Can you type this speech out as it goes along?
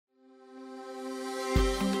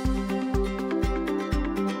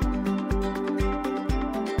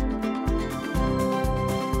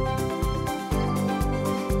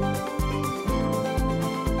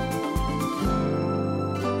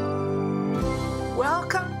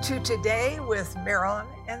Welcome to Today with Marilyn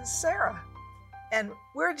and Sarah. And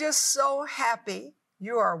we're just so happy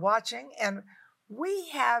you are watching. And we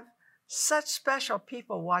have such special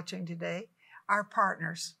people watching today, our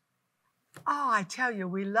partners. Oh, I tell you,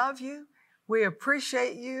 we love you. We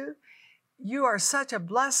appreciate you. You are such a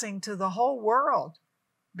blessing to the whole world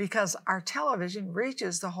because our television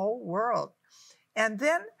reaches the whole world. And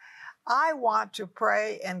then I want to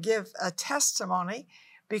pray and give a testimony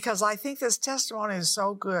because I think this testimony is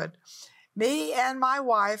so good. Me and my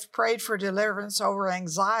wife prayed for deliverance over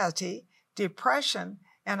anxiety, depression,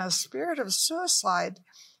 and a spirit of suicide,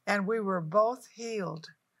 and we were both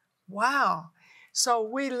healed. Wow. So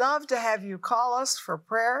we love to have you call us for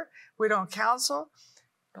prayer. We don't counsel,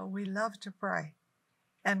 but we love to pray.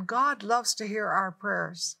 And God loves to hear our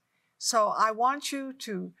prayers. So I want you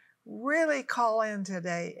to really call in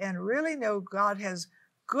today and really know God has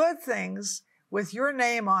good things with your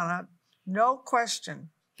name on it. No question,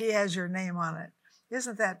 He has your name on it.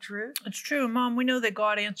 Isn't that true? It's true, Mom. We know that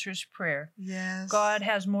God answers prayer. Yes. God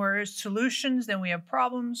has more solutions than we have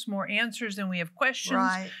problems, more answers than we have questions.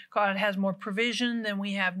 Right. God has more provision than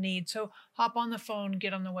we have need. So hop on the phone,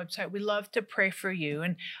 get on the website. We love to pray for you.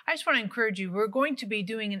 And I just want to encourage you, we're going to be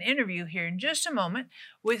doing an interview here in just a moment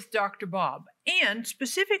with Dr. Bob. And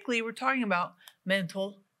specifically, we're talking about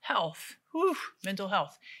mental health. Whew, mental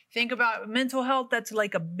health. Think about mental health, that's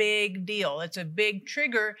like a big deal. It's a big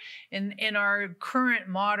trigger in our current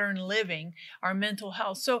modern living, our mental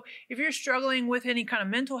health. So if you're struggling with any kind of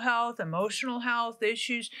mental health, emotional health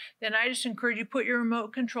issues, then I just encourage you, put your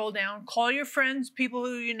remote control down, call your friends, people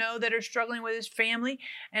who you know that are struggling with his family,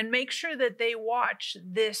 and make sure that they watch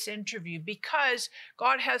this interview because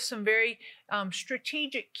God has some very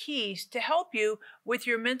strategic keys to help you with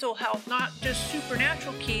your mental health, not just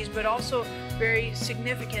supernatural keys, but also very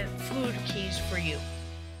significant food keys for you.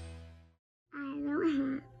 I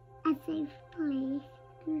don't have a safe place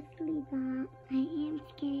to sleep at. I am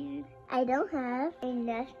scared. I don't have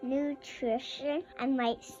enough nutrition. I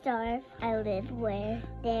might starve. I live where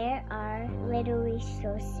there are little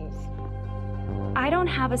resources. I don't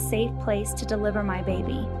have a safe place to deliver my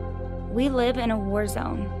baby. We live in a war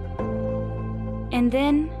zone. And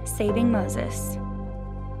then saving Moses.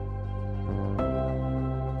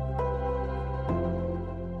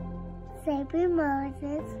 Saving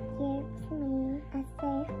Moses gives me a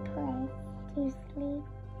safe place to sleep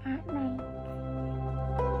at night.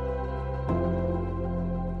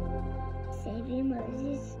 Saving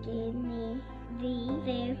Moses gave me the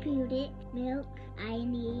therapeutic milk I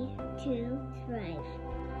need to thrive.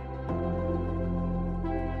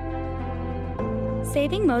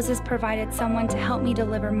 Saving Moses provided someone to help me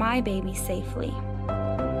deliver my baby safely.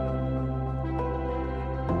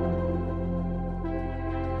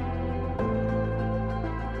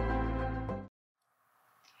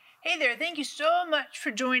 Hey there, thank you so much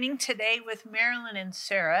for joining Today with Marilyn and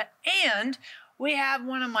Sarah. And we have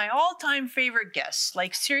one of my all-time favorite guests,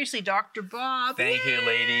 like seriously, Dr. Bob. Thank you,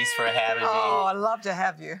 ladies, for having me. Oh, I'd love to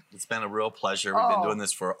have you. It's been a real pleasure. We've been doing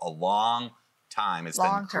this for a long time. It's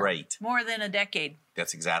been great. More than a decade.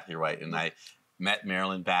 That's exactly right. And I met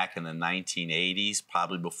Marilyn back in the 1980s,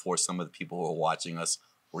 probably before some of the people who were watching us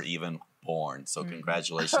were even born. So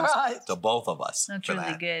congratulations to both of us. That's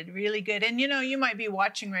really good, really good. And you know, you might be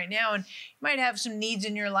watching right now and you might have some needs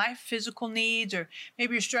in your life, physical needs, or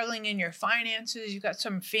maybe you're struggling in your finances. You've got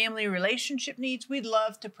some family relationship needs. We'd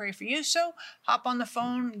love to pray for you. So hop on the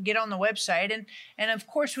phone, get on the website. And of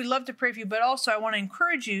course, we'd love to pray for you. But also, I want to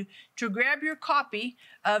encourage you to grab your copy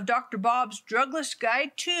of Dr. Bob's Drugless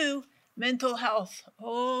Guide to Mental Health.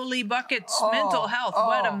 Holy buckets, mental health.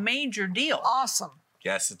 What a major deal. Awesome.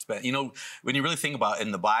 Yes, it's been, you know, when you really think about it,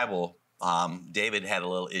 in the Bible, David had a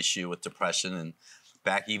little issue with depression, and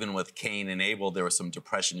back even with Cain and Abel, there were some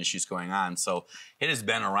depression issues going on. So it has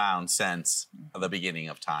been around since the beginning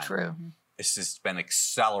of time. True. It's just been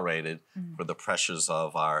accelerated for the pressures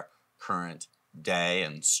of our current day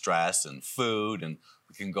and stress and food, and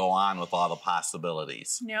we can go on with all the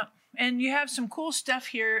possibilities. Yeah. And you have some cool stuff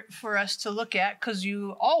here for us to look at because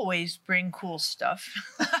you always bring cool stuff.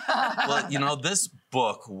 Well, you know, this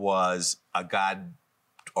book was a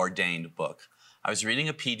God-ordained book. I was reading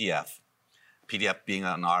a PDF being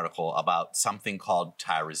an article about something called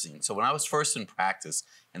tyrosine. So when I was first in practice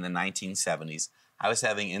in the 1970s, I was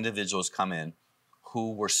having individuals come in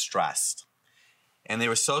who were stressed. And they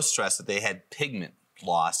were so stressed that they had pigment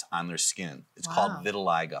loss on their skin. It's called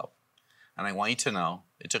vitiligo. And I want you to know,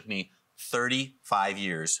 it took me 35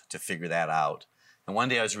 years to figure that out. And one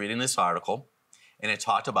day I was reading this article, and it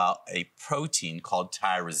talked about a protein called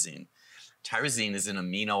tyrosine. Tyrosine is an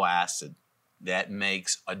amino acid that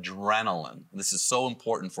makes adrenaline. This is so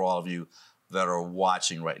important for all of you that are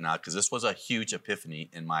watching right now, because this was a huge epiphany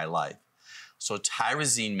in my life. So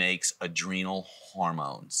tyrosine makes adrenal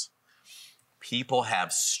hormones. People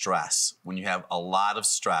have stress. When you have a lot of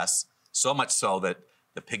stress, so much so that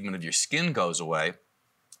the pigment of your skin goes away,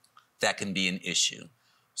 that can be an issue.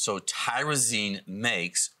 So tyrosine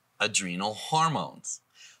makes adrenal hormones.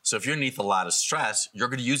 So if you're underneath a lot of stress, you're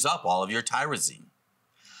going to use up all of your tyrosine.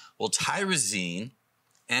 Well, tyrosine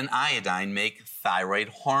and iodine make thyroid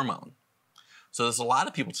hormone. So there's a lot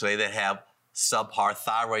of people today that have subpar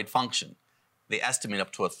thyroid function. They estimate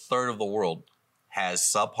up to a third of the world has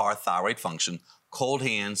subpar thyroid function, cold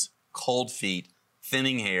hands, cold feet,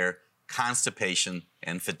 thinning hair, constipation,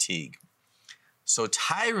 and fatigue. So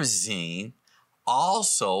tyrosine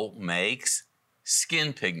also makes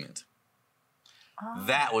skin pigment.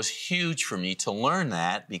 That was huge for me to learn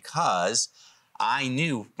that, because I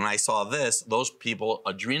knew when I saw this, those people,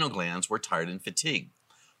 adrenal glands were tired and fatigued.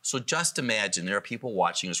 So just imagine there are people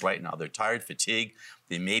watching us right now. They're tired, fatigued.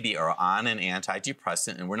 They maybe are on an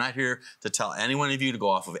antidepressant, and we're not here to tell any one of you to go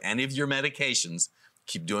off of any of your medications.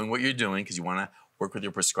 Keep doing what you're doing because you want to work with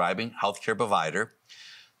your prescribing healthcare provider.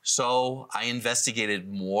 So I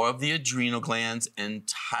investigated more of the adrenal glands and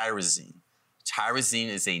tyrosine. Tyrosine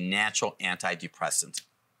is a natural antidepressant.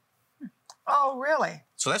 Oh, really?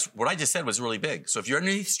 So that's what I just said was really big. So if you're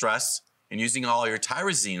underneath stress and using all your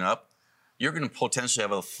tyrosine up, you're going to potentially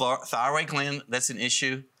have a thyroid gland that's an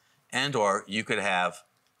issue, and or you could have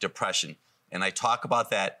depression. And I talk about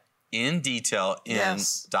that in detail in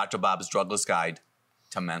Dr. Bob's Drugless Guide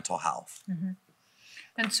to Mental Health. Mm-hmm.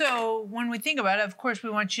 And so when we think about it, of course, we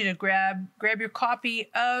want you to grab your copy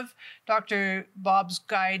of Dr. Bob's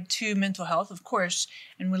Guide to Mental Health, of course,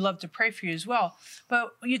 and we'd love to pray for you as well.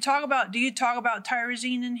 But do you talk about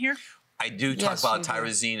tyrosine in here? I do talk about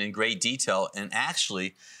tyrosine in great detail, and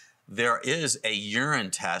actually, there is a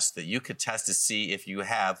urine test that you could test to see if you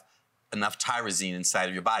have enough tyrosine inside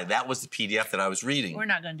of your body. That was the PDF that I was reading. We're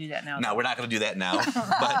not going to do that now. No, we're not going to do that now.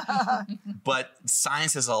 but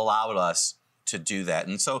science has allowed us to do that.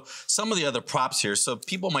 And so some of the other props here. So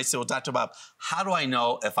people might say, well, Dr. Bob, how do I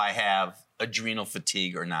know if I have adrenal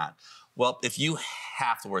fatigue or not? Well, if you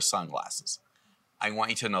have to wear sunglasses, I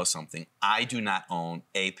want you to know something. I do not own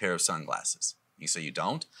a pair of sunglasses. You say you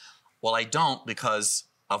don't? Well, I don't because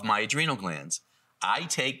of my adrenal glands. I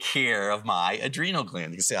take care of my adrenal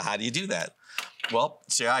glands. You say, how do you do that? Well,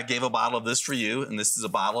 Sarah, I gave a bottle of this for you, and this is a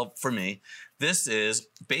bottle for me. This is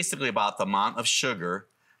basically about the amount of sugar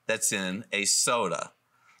that's in a soda.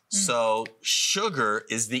 So sugar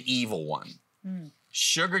is the evil one.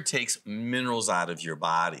 Sugar takes minerals out of your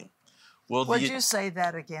body. Well, would you say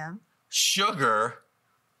that again? Sugar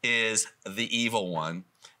is the evil one.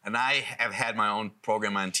 And I have had my own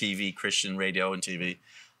program on TV, Christian radio and TV.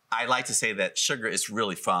 I like to say that sugar is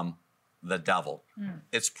really from the devil.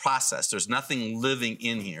 It's processed. There's nothing living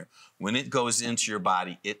in here. When it goes into your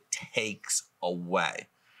body, it takes away.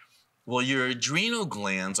 Well, your adrenal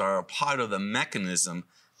glands are a part of the mechanism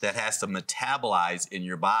that has to metabolize in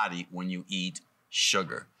your body when you eat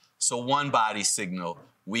sugar. So one body signal,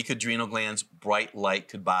 weak adrenal glands, bright light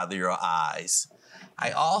could bother your eyes.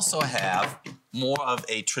 I also have more of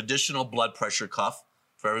a traditional blood pressure cuff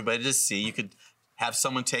for everybody to see. You could have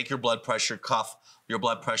someone take your blood pressure, cuff your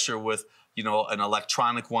blood pressure with, an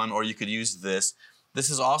electronic one, or you could use this. This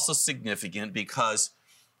is also significant because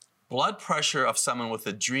blood pressure of someone with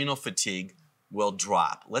adrenal fatigue will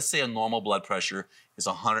drop. Let's say a normal blood pressure is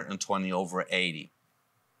 120/80.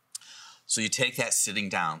 So you take that sitting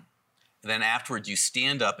down. And then afterwards, you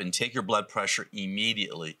stand up and take your blood pressure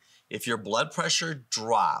immediately. If your blood pressure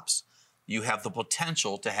drops, you have the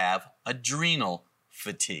potential to have adrenal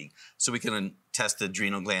fatigue. So we can test the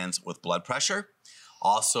adrenal glands with blood pressure,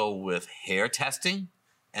 also with hair testing,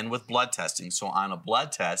 and with blood testing. So on a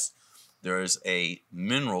blood test, there's a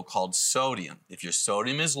mineral called sodium. If your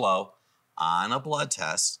sodium is low on a blood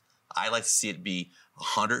test, I like to see it be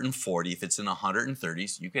 140. If it's in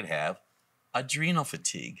 130s, you could have adrenal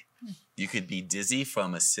fatigue. You could be dizzy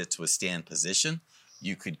from a sit to a stand position.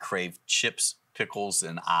 You could crave chips, pickles,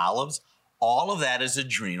 and olives. All of that is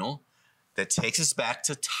adrenal. That takes us back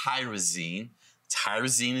to tyrosine.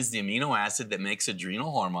 Tyrosine is the amino acid that makes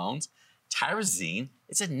adrenal hormones. Tyrosine,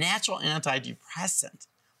 it's a natural antidepressant.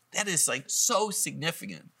 That is so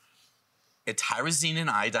significant. Tyrosine and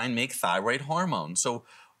iodine make thyroid hormone. So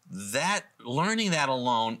learning that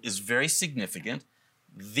alone is very significant.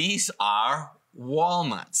 These are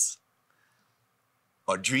walnuts.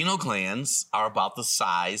 Adrenal glands are about the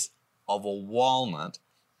size of a walnut.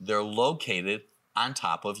 They're located on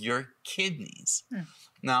top of your kidneys.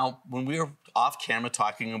 Now, when we were off camera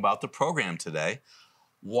talking about the program today,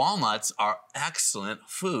 walnuts are excellent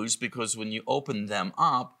foods because when you open them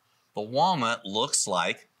up, the walnut looks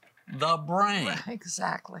like the brain.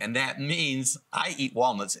 Exactly. And that means I eat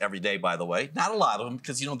walnuts every day, by the way. Not a lot of them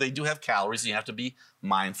because, they do have calories and you have to be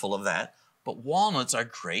mindful of that. But walnuts are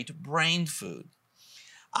great brain food.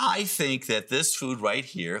 I think that this food right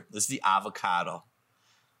here is the avocado.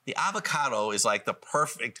 The avocado is like the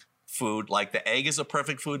perfect food, like the egg is a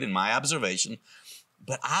perfect food in my observation.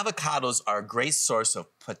 But avocados are a great source of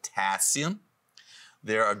potassium.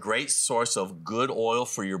 They're a great source of good oil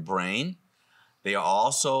for your brain. They are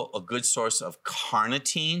also a good source of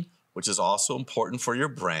carnitine, which is also important for your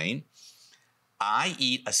brain. I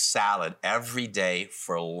eat a salad every day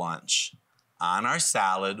for lunch. On our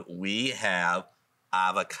salad, we have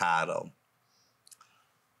avocado.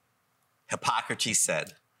 Hippocrates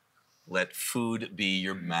said, let food be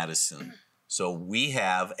your medicine. So we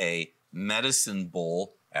have a medicine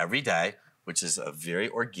bowl every day, which is a very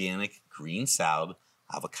organic green salad,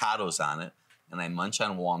 avocados on it, and I munch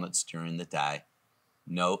on walnuts during the day.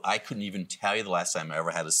 No, I couldn't even tell you the last time I ever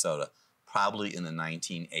had a soda, probably in the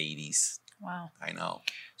 1980s. Wow. I know.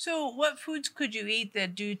 So what foods could you eat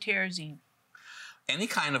that do tyrosine? Any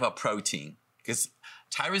kind of a protein, because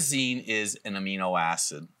tyrosine is an amino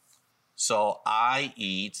acid. So I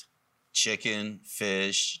eat chicken,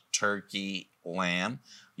 fish, turkey, lamb.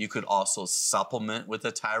 You could also supplement with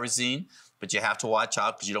the tyrosine, but you have to watch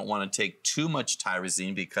out because you don't want to take too much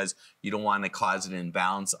tyrosine because you don't want to cause an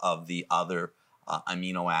imbalance of the other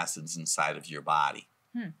amino acids inside of your body.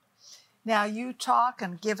 Now you talk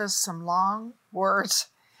and give us some long words,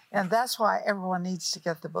 and that's why everyone needs to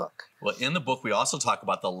get the book. Well, in the book, we also talk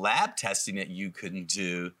about the lab testing that you can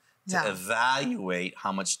do to evaluate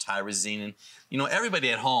how much tyrosine. And,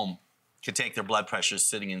 everybody at home can take their blood pressure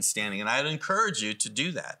sitting and standing, and I'd encourage you to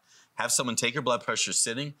do that. Have someone take your blood pressure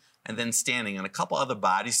sitting and then standing, and a couple other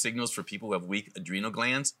body signals for people who have weak adrenal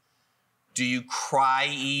glands. Do you cry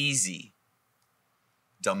easy?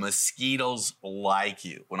 Do mosquitoes like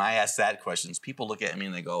you? When I ask that question, people look at me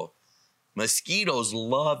and they go, mosquitoes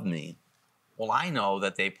love me. Well, I know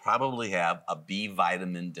that they probably have a B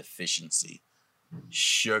vitamin deficiency.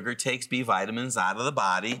 Sugar takes B vitamins out of the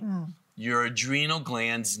body. Your adrenal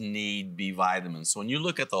glands need B vitamins. So when you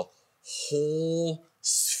look at the whole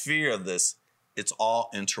sphere of this, it's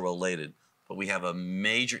all interrelated. But we have a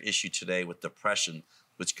major issue today with depression,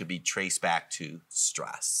 which could be traced back to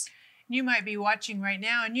stress. You might be watching right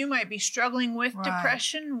now and you might be struggling with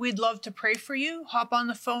depression. We'd love to pray for you. Hop on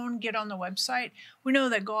the phone, get on the website. We know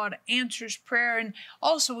that God answers prayer. And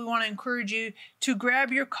also we want to encourage you to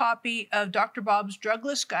grab your copy of Dr. Bob's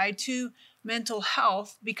Drugless Guide to Mental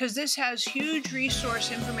Health, because this has huge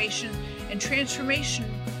resource information and transformation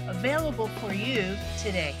available for you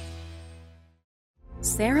today.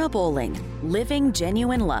 Sarah Bowling, Living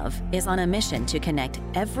Genuine Love, is on a mission to connect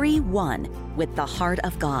everyone with the heart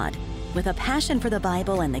of God. With a passion for the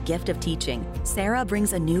Bible and the gift of teaching, Sarah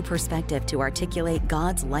brings a new perspective to articulate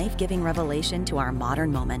God's life-giving revelation to our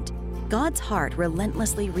modern moment. God's heart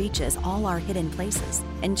relentlessly reaches all our hidden places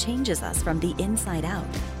and changes us from the inside out.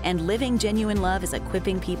 And Living Genuine Love is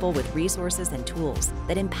equipping people with resources and tools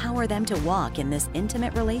that empower them to walk in this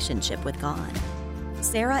intimate relationship with God.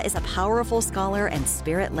 Sarah is a powerful scholar and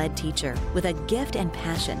spirit-led teacher with a gift and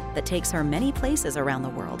passion that takes her many places around the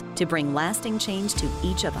world to bring lasting change to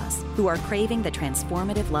each of us who are craving the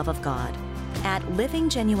transformative love of God. At Living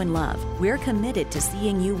Genuine Love, we're committed to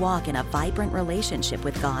seeing you walk in a vibrant relationship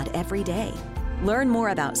with God every day. Learn more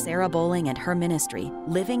about Sarah Bowling and her ministry,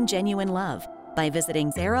 Living Genuine Love, by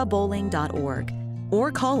visiting sarahbowling.org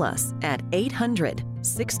or call us at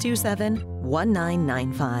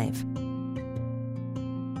 800-627-1995.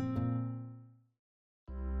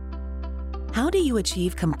 How do you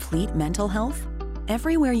achieve complete mental health?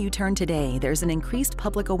 Everywhere you turn today, there's an increased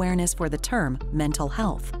public awareness for the term mental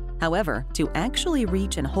health. However, to actually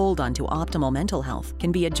reach and hold on to optimal mental health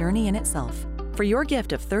can be a journey in itself. For your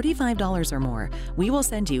gift of $35 or more, we will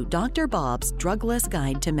send you Dr. Bob's Drugless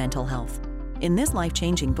Guide to Mental Health. In this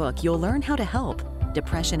life-changing book, you'll learn how to help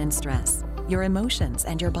depression and stress, your emotions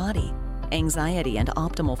and your body, anxiety and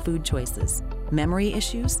optimal food choices, memory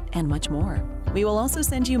issues, and much more. We will also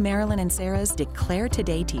send you Marilyn and Sarah's Declare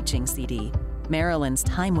Today teaching CD, Marilyn's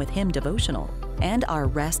Time with Him devotional, and our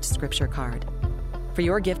Rest Scripture card. For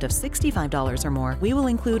your gift of $65 or more, we will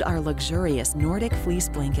include our luxurious Nordic fleece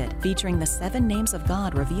blanket featuring the 7 names of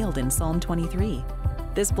God revealed in Psalm 23.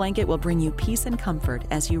 This blanket will bring you peace and comfort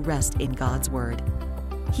as you rest in God's Word.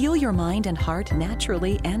 Heal your mind and heart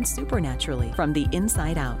naturally and supernaturally from the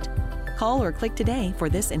inside out. Call or click today for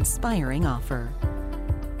this inspiring offer.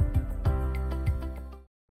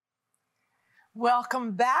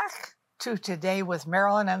 Welcome back to Today with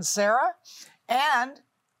Marilyn and Sarah. And,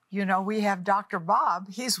 you know, we have Dr. Bob.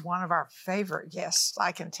 He's one of our favorite guests.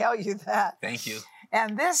 I can tell you that. Thank you.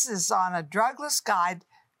 And this is on a drugless guide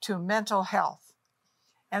to mental health.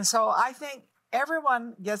 And so I think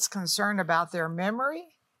everyone gets concerned about their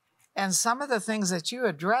memory. And some of the things that you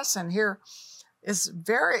address in here is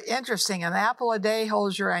very interesting. An apple a day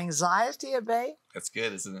holds your anxiety at bay. That's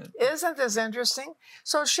good, isn't it? Isn't this interesting?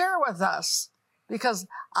 So share with us, because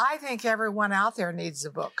I think everyone out there needs the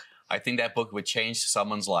book. I think that book would change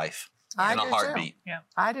someone's life I in a do heartbeat. Too. Yeah,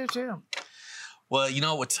 I do too. Well, you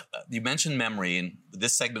know what? You mentioned memory, and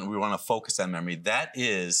this segment we want to focus on memory. That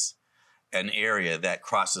is an area that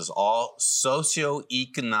crosses all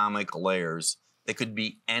socioeconomic layers. It could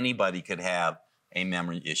be anybody could have a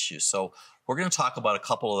memory issue. So we're going to talk about a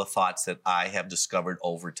couple of the thoughts that I have discovered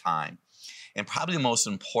over time. And probably the most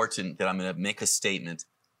important that I'm going to make a statement,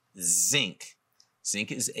 zinc.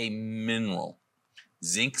 Zinc is a mineral.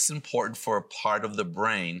 Zinc is important for a part of the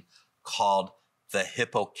brain called the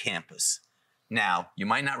hippocampus. Now, you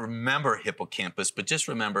might not remember hippocampus, but just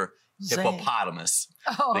remember hippopotamus,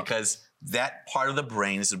 because that part of the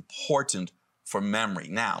brain is important for memory.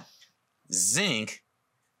 Now, zinc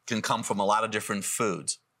can come from a lot of different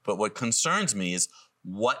foods, but what concerns me is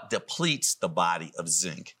what depletes the body of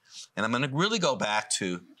zinc. And I'm going to really go back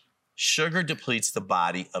to sugar depletes the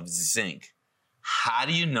body of zinc. How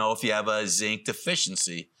do you know if you have a zinc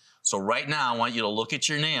deficiency? So right now, I want you to look at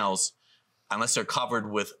your nails, unless they're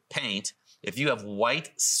covered with paint. If you have white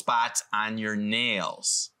spots on your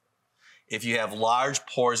nails, if you have large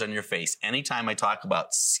pores on your face, anytime I talk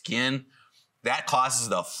about skin, that causes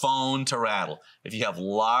the phone to rattle. If you have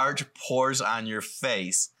large pores on your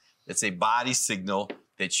face, it's a body signal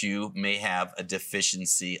that you may have a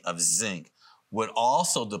deficiency of zinc. What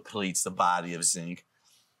also depletes the body of zinc,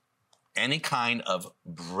 any kind of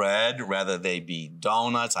bread, whether they be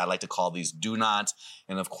donuts, I like to call these do-nots,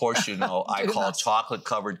 and of course, you know, I call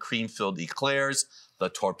chocolate-covered cream-filled eclairs the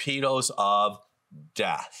torpedoes of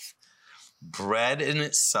death. Bread in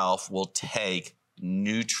itself will take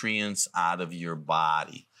nutrients out of your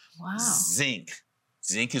body. Wow. Zinc.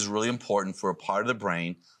 Zinc is really important for a part of the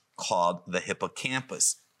brain called the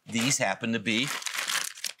hippocampus. These happen to be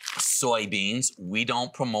soybeans. We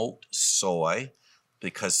don't promote soy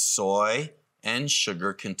because soy and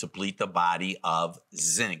sugar can deplete the body of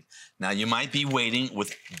zinc. Now, you might be waiting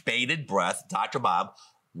with bated breath, Dr. Bob,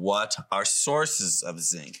 what are sources of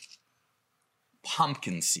zinc?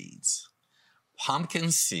 Pumpkin seeds. Pumpkin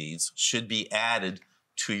seeds should be added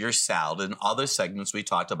to your salad. In other segments, we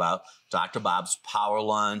talked about Dr. Bob's power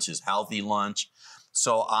lunch, his healthy lunch.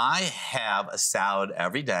 So I have a salad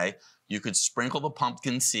every day. You could sprinkle the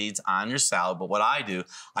pumpkin seeds on your salad, but what I do,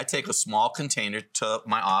 I take a small container to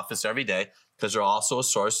my office every day because they're also a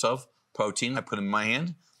source of protein. I put them in my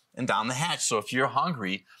hand and down the hatch. So if you're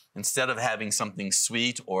hungry, instead of having something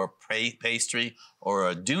sweet or pastry or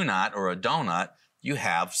a do-not or a donut, you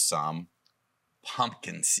have some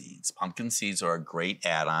pumpkin seeds. Pumpkin seeds are a great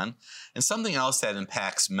add-on. And something else that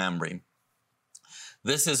impacts memory.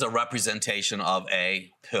 This is a representation of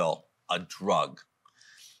a pill, a drug.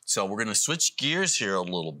 So we're going to switch gears here a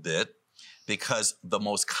little bit because the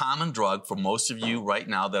most common drug for most of you right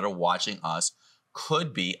now that are watching us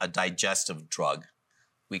could be a digestive drug.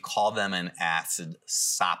 We call them an acid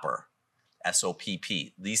stopper,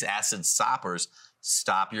 S-O-P-P. These acid stoppers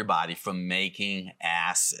stop your body from making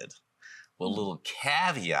acid. Well, a little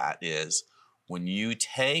caveat is when you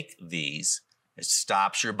take these, it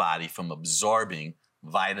stops your body from absorbing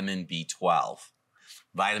vitamin B12.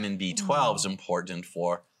 Vitamin B12 is important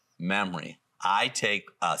for memory. I take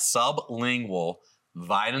a sublingual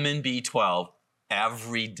vitamin B12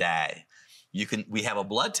 every day. We have a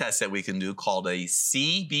blood test that we can do called a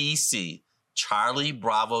CBC, Charlie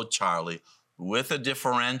Bravo Charlie, with a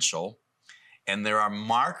differential. And there are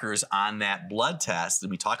markers on that blood test.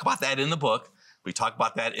 And we talk about that in the book. We talk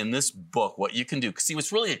about that in this book, what you can do. See,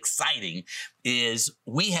 what's really exciting is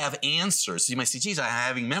we have answers. So you might say, geez, I'm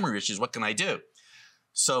having memory issues. What can I do?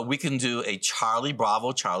 So we can do a Charlie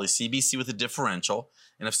Bravo Charlie, CBC with a differential.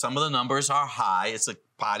 And if some of the numbers are high, it's a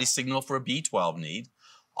body signal for a B12 need.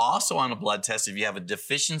 Also on a blood test, if you have a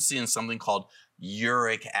deficiency in something called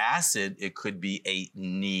uric acid, it could be a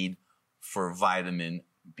need for vitamin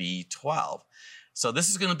B12. So this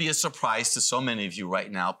is going to be a surprise to so many of you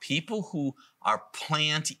right now. People who are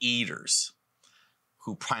plant eaters,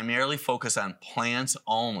 who primarily focus on plants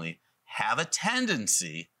only, have a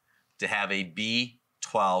tendency to have a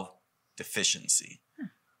B12 deficiency.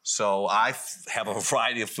 So I have a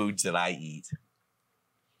variety of foods that I eat.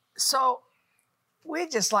 So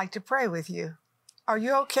we'd just like to pray with you. Are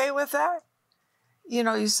you okay with that? You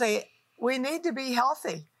know, you say, we need to be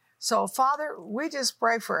healthy. So, Father, we just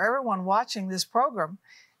pray for everyone watching this program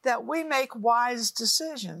that we make wise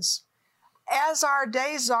decisions. As our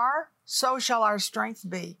days are, so shall our strength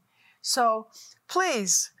be. So,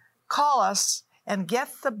 please call us and get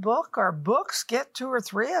the book or books, get 2 or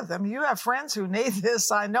 3 of them. You have friends who need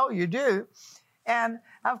this, I know you do. And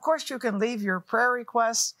of course, you can leave your prayer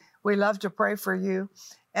requests. We love to pray for you.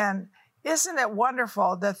 And isn't it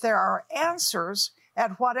wonderful that there are answers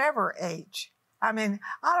at whatever age? I mean,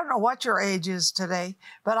 I don't know what your age is today,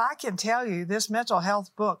 but I can tell you this mental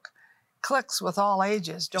health book clicks with all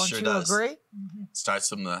ages. Don't Sure you does. agree? Starts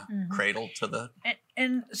from the cradle to the...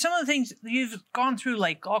 And some of the things you've gone through,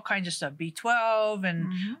 like all kinds of stuff, B12 and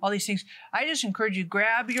all these things. I just encourage you,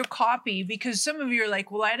 grab your copy, because some of you are like,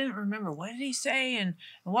 well, I didn't remember. What did he say? And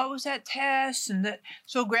what was that test? And that.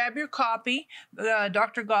 So grab your copy,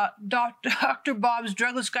 Dr. Bob's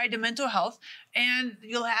Drugless Guide to Mental Health, and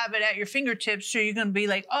you'll have it at your fingertips. So you're going to be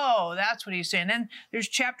like, oh, that's what he's saying. And there's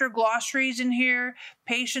chapter glossaries in here,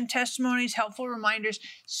 patient testimonies, helpful reminders,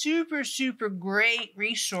 super, super great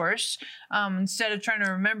resource. Instead of trying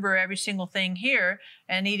to remember every single thing here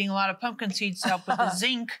and eating a lot of pumpkin seeds to help with the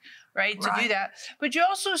zinc, right, to do that. But you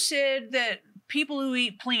also said that people who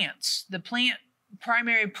eat plants, the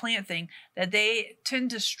primary plant thing, that they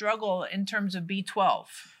tend to struggle in terms of B12.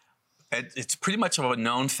 It's pretty much of a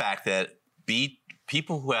known fact that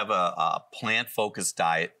people who have a plant-focused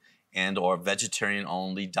diet and or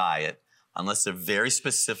vegetarian-only diet, unless they're very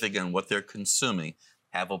specific in what they're consuming,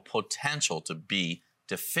 have a potential to be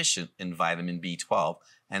deficient in vitamin B12,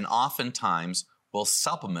 and oftentimes will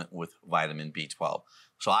supplement with vitamin B12.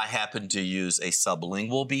 So I happen to use a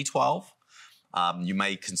sublingual B12. You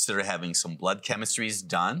may consider having some blood chemistries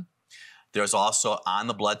done. There's also on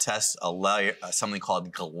the blood test a layer, something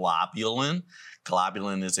called globulin.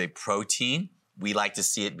 Globulin is a protein. We like to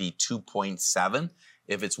see it be 2.7.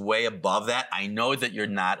 If it's way above that, I know that you're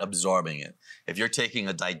not absorbing it. If you're taking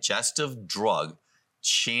a digestive drug,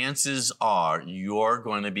 chances are you're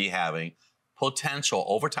going to be having potential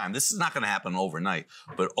over time. This is not going to happen overnight,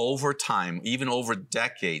 but over time, even over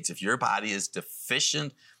decades, if your body is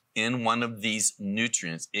deficient in one of these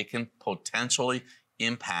nutrients, it can potentially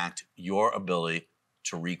impact your ability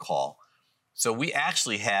to recall. So we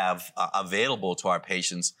actually have available to our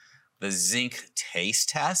patients the zinc taste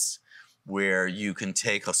test, where you can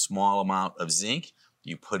take a small amount of zinc,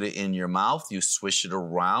 you put it in your mouth, you swish it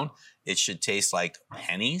around. It should taste like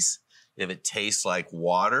pennies. If it tastes like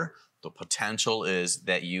water, the potential is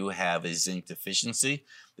that you have a zinc deficiency.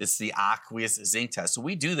 It's the aqueous zinc test. So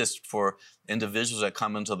we do this for individuals that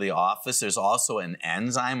come into the office. There's also an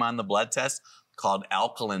enzyme on the blood test called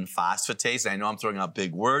alkaline phosphatase. I know I'm throwing out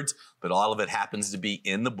big words, but all of it happens to be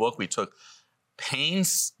in the book. We took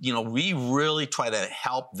pains, we really try to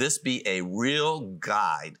help this be a real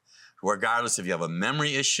guide, regardless if you have a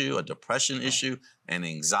memory issue, a depression issue, an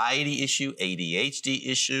anxiety issue, ADHD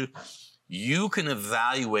issue. You can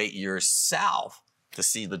evaluate yourself to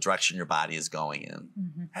see the direction your body is going in.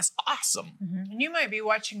 That's awesome. And you might be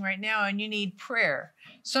watching right now and you need prayer.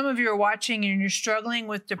 Some of you are watching and you're struggling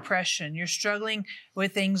with depression. You're struggling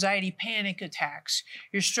with anxiety, panic attacks.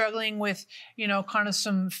 You're struggling with, kind of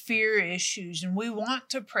some fear issues. And we want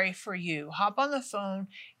to pray for you. Hop on the phone,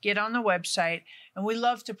 get on the website, and we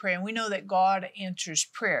love to pray. And we know that God answers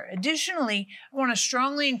prayer. Additionally, I want to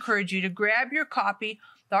strongly encourage you to grab your copy,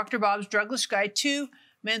 Dr. Bob's Drugless Guide to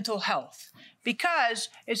Mental Health, because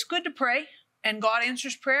it's good to pray and God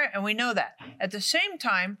answers prayer, and we know that. At the same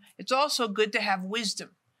time, it's also good to have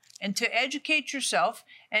wisdom and to educate yourself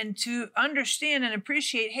and to understand and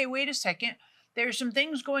appreciate, hey, wait a second, there's some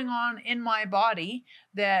things going on in my body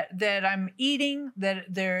that I'm eating, that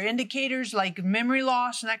there are indicators like memory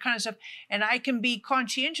loss and that kind of stuff, and I can be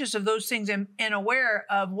conscientious of those things and aware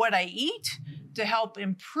of what I eat to help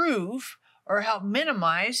improve or help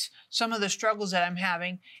minimize some of the struggles that I'm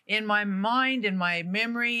having in my mind, in my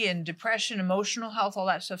memory, and depression, emotional health, all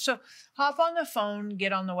that stuff. So hop on the phone,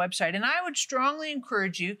 get on the website. And I would strongly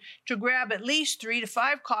encourage you to grab at least 3 to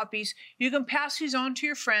 5 copies. You can pass these on to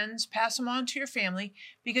your friends, pass them on to your family,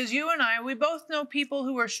 because you and I, we both know people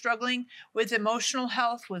who are struggling with emotional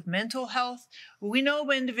health, with mental health. We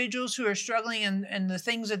know individuals who are struggling in the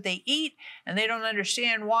things that they eat, and they don't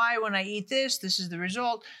understand why when I eat this, this is the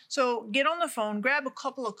result. So get on the phone, grab a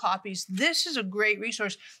couple of copies. This is a great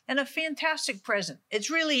resource and a fantastic present. It's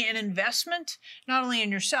really an investment, not only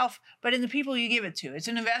in yourself, but in the people you give it to. It's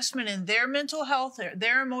an investment in their mental health,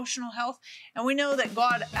 their emotional health. And we know that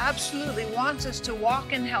God absolutely wants us to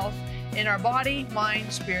walk in health in our body,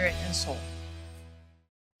 mind, spirit, and soul.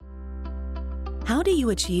 How do you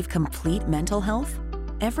achieve complete mental health?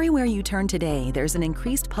 Everywhere you turn today, there's an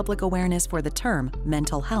increased public awareness for the term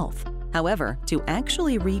mental health. However, to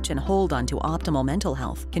actually reach and hold on to optimal mental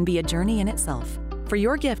health can be a journey in itself. For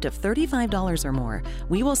your gift of $35 or more,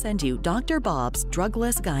 we will send you Dr. Bob's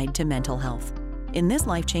Drugless Guide to Mental Health. In this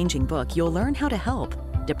life-changing book, you'll learn how to help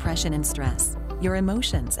depression and stress, your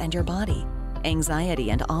emotions and your body,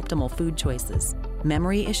 anxiety and optimal food choices,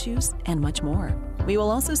 memory issues, and much more. We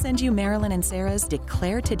will also send you Marilyn and Sarah's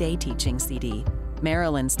Declare Today teaching CD,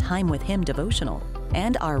 Marilyn's Time with Him devotional,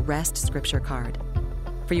 and our Rest Scripture card.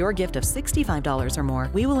 For your gift of $65 or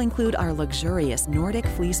more, we will include our luxurious Nordic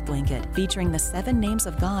fleece blanket featuring the 7 names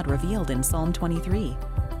of God revealed in Psalm 23.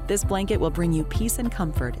 This blanket will bring you peace and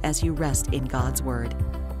comfort as you rest in God's Word.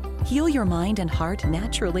 Heal your mind and heart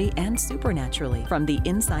naturally and supernaturally from the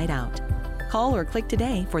inside out. Call or click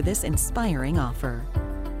today for this inspiring offer.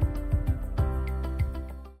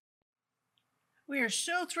 We are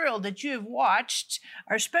so thrilled that you have watched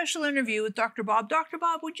our special interview with Dr. Bob. Dr.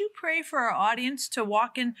 Bob, would you pray for our audience to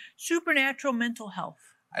walk in supernatural mental health?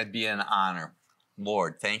 I'd be an honor.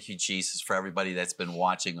 Lord, thank you, Jesus, for everybody that's been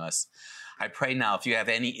watching us. I pray now, if you have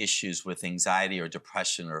any issues with anxiety or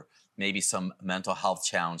depression or maybe some mental health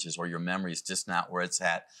challenges or your memory is just not where it's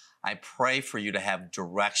at, I pray for you to have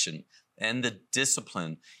direction and the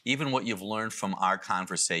discipline, even what you've learned from our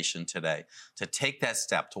conversation today, to take that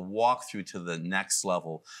step, to walk through to the next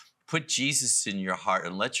level. Put Jesus in your heart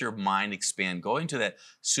and let your mind expand. Go into that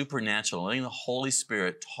supernatural, letting the Holy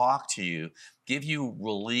Spirit talk to you, give you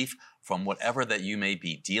relief from whatever that you may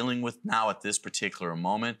be dealing with now at this particular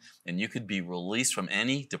moment. And you could be released from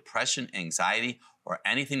any depression, anxiety, or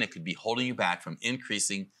anything that could be holding you back from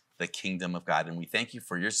increasing the kingdom of God. And we thank you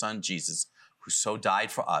for your son, Jesus, who so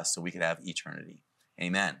died for us so we could have eternity.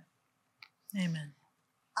 Amen. Amen.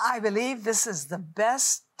 I believe this is the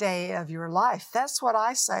best day of your life. That's what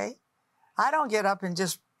I say. I don't get up and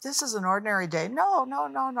just, this is an ordinary day. No, no,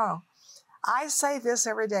 no, no. I say this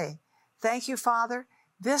every day. Thank you, Father.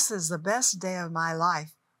 This is the best day of my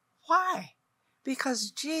life. Why?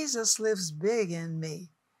 Because Jesus lives big in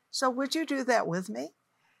me. So would you do that with me?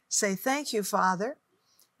 Say, thank you, Father.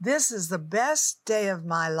 This is the best day of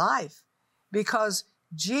my life because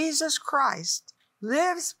Jesus Christ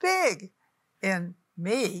lives big in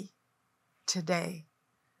me today.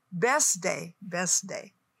 Best day, best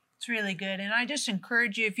day. It's really good. And I just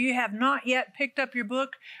encourage you, if you have not yet picked up your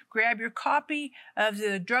book, grab your copy of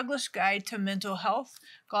the Drugless Guide to Mental Health.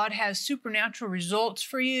 God has supernatural results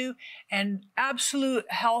for you and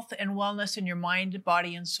absolute health and wellness in your mind,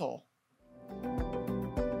 body, and soul.